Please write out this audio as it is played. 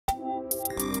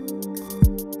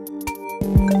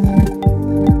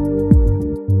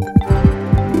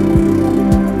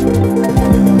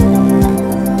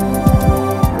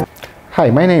Hi,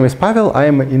 my name is Pavel. I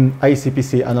am in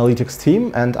ICPC Analytics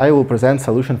team, and I will present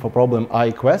solution for problem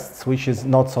I-quests, which is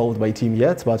not solved by team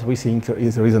yet, but we think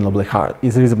is reasonably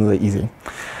easy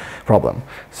problem.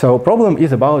 So problem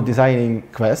is about designing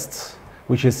quests,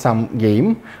 which is some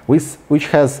game which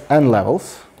has n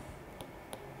levels.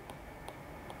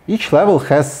 Each level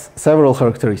has several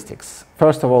characteristics.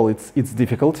 First of all, its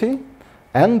difficulty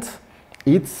and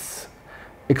its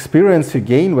experience you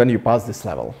gain when you pass this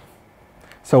level.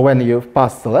 So when you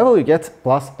pass the level, you get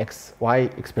plus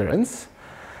xy experience.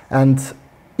 And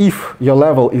if your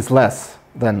level is less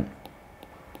than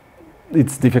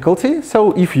its difficulty,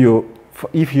 so if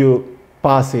you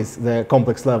passes the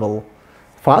complex level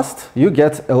fast, you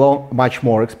get much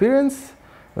more experience,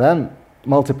 then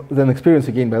experience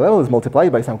you gain by level is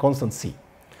multiplied by some constant c.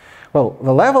 Well,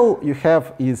 the level you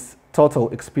have is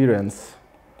total experience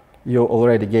you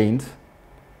already gained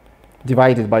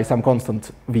divided by some constant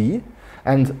v.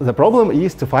 And the problem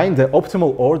is to find the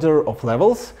optimal order of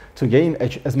levels to gain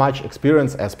as much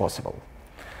experience as possible.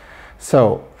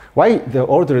 So why the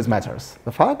order matters?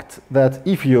 The fact that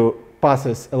if you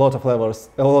passes a lot of levels,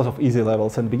 a lot of easy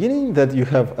levels in the beginning, that you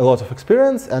have a lot of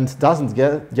experience and doesn't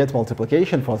get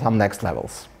multiplication for some next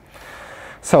levels.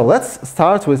 So let's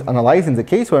start with analyzing the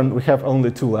case when we have only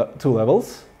two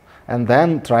levels, and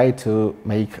then try to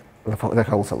make the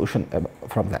whole solution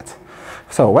from that.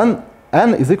 So when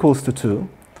n is equals to 2,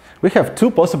 we have two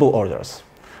possible orders.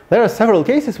 There are several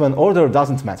cases when order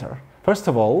doesn't matter. First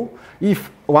of all,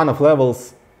 if one of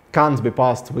levels can't be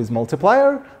passed with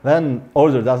multiplier, then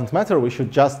order doesn't matter. We should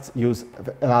just use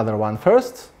another one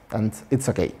first, and it's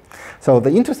okay. So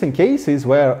the interesting case is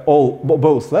where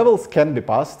both levels can be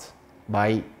passed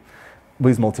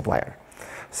with multiplier.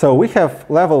 So we have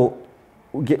level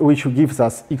which gives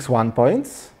us x1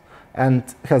 points and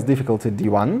has difficulty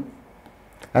d1,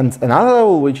 and another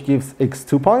level which gives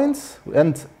x2 points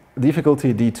and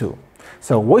difficulty d2.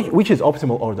 So which is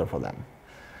optimal order for them?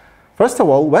 First of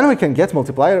all, when we can get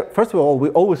multiplier, first of all, we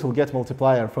always will get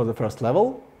multiplier for the first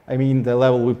level. I mean, the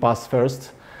level we pass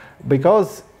first,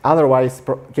 because otherwise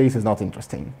case is not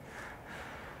interesting.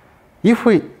 If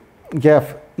we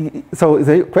so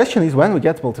the question is when we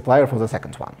get multiplier for the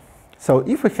second one. So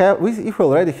if we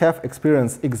already have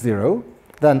experience x0,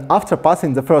 then after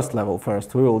passing the first level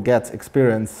first, we will get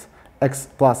experience x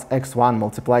plus x1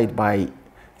 multiplied by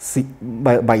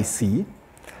c.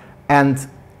 And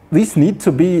this needs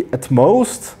to be at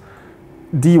most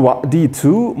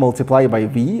d2 multiplied by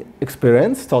v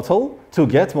experience total to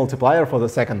get multiplier for the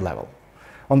second level.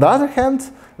 On the other hand,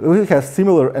 we have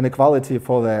similar inequality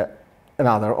for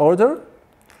another order.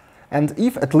 And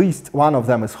if at least one of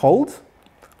them is hold,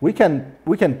 we can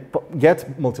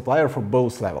get multiplier for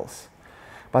both levels.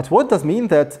 But what does mean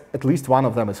that at least one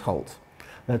of them is hold?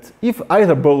 That if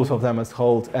either both of them is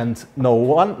hold and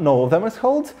no of them is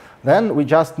hold, then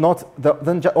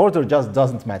the order just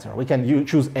doesn't matter. We can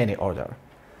choose any order.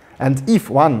 And if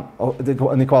one of the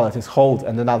inequality is hold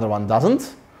and another one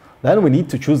doesn't, then we need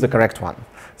to choose the correct one.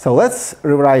 So let's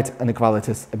rewrite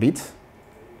inequalities a bit.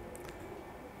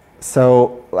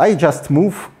 So I just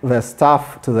move the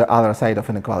stuff to the other side of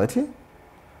inequality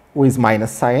with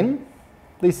minus sign.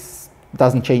 This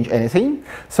doesn't change anything.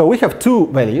 So we have two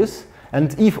values,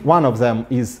 and if one of them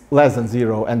is less than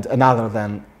 0 and another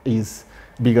then is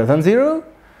bigger than 0,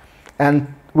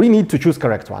 and we need to choose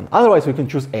correct one. Otherwise, we can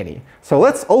choose any. So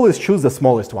let's always choose the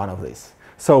smallest one of these.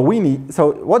 So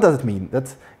what does it mean?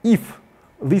 That if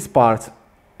this part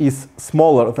is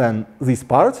smaller than this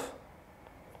part,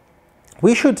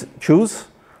 we should choose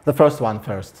the first one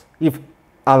first. If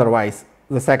otherwise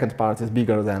the second part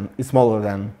is smaller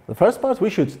than the first part, we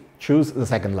should choose the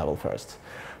second level first.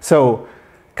 So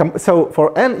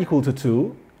for n equal to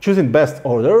 2, choosing best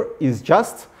order is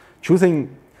just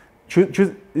sorting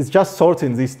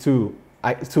these two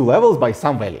levels by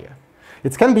some value.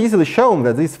 It can be easily shown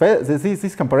that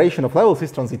this comparison of levels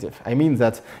is transitive. I mean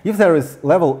that if there is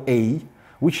level A,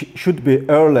 which should be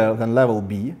earlier than level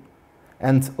B,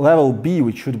 and level B,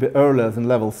 which should be earlier than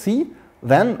level C,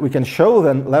 then we can show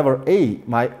that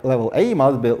level A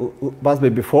must be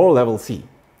before level C.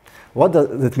 What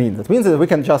does that mean? That means that we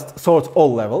can just sort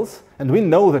all levels, and we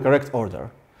know the correct order.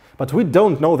 But we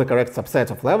don't know the correct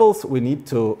subset of levels. We need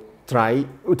to try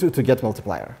to get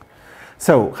multiplier.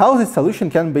 So how this solution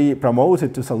can be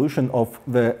promoted to solution of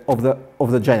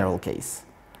the general case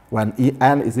when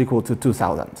n is equal to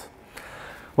 2000?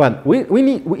 Well,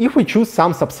 if we choose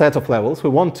some subset of levels, we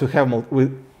want to have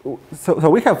so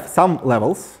we have some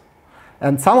levels,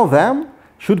 and some of them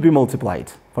should be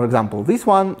multiplied. For example, this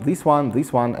one, this one,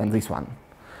 this one, and this one.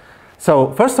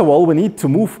 So first of all, we need to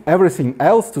move everything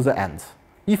else to the end.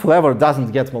 if lever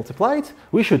doesn't get multiplied,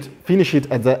 we should finish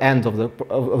it at the end of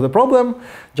the problem,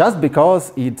 just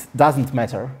because it doesn't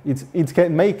matter. It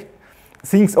can make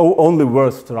things only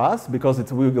worse to us, because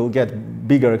we will get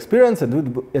bigger experience and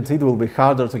it will be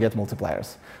harder to get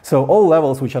multipliers. So all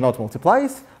levels which are not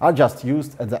multiplies are just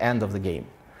used at the end of the game.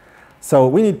 So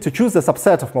we need to choose a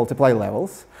subset of multiply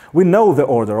levels. We know the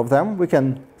order of them. We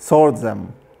can sort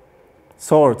them.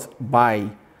 Sort by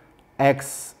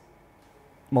x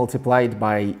multiplied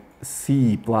by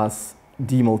c plus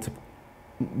d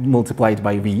multiplied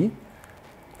by v.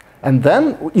 And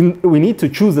then we need to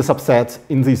choose the subset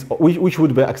in this, which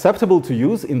would be acceptable to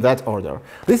use in that order.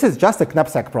 This is just a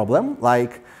knapsack problem.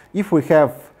 Like if we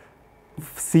have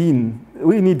seen,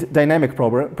 we need dynamic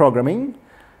programming.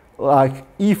 Like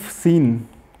if seen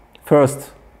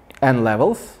first n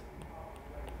levels,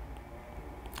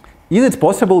 is it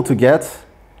possible to get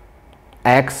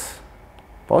x,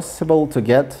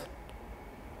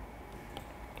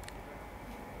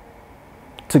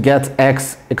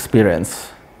 x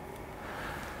experience?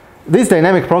 This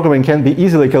dynamic programming can be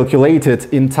easily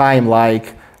calculated in time,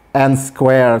 like n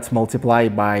squared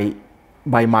multiplied by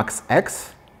max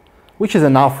x, which is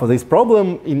enough for this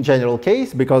problem in general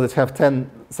case, because it has 10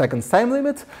 seconds time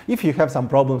limit. If you have some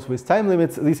problems with time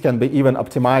limits, this can be even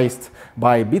optimized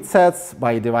by bit sets,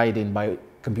 by dividing by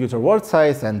computer word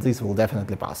size, and this will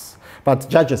definitely pass. But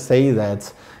judges say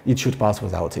that it should pass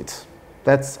without it.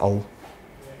 That's all.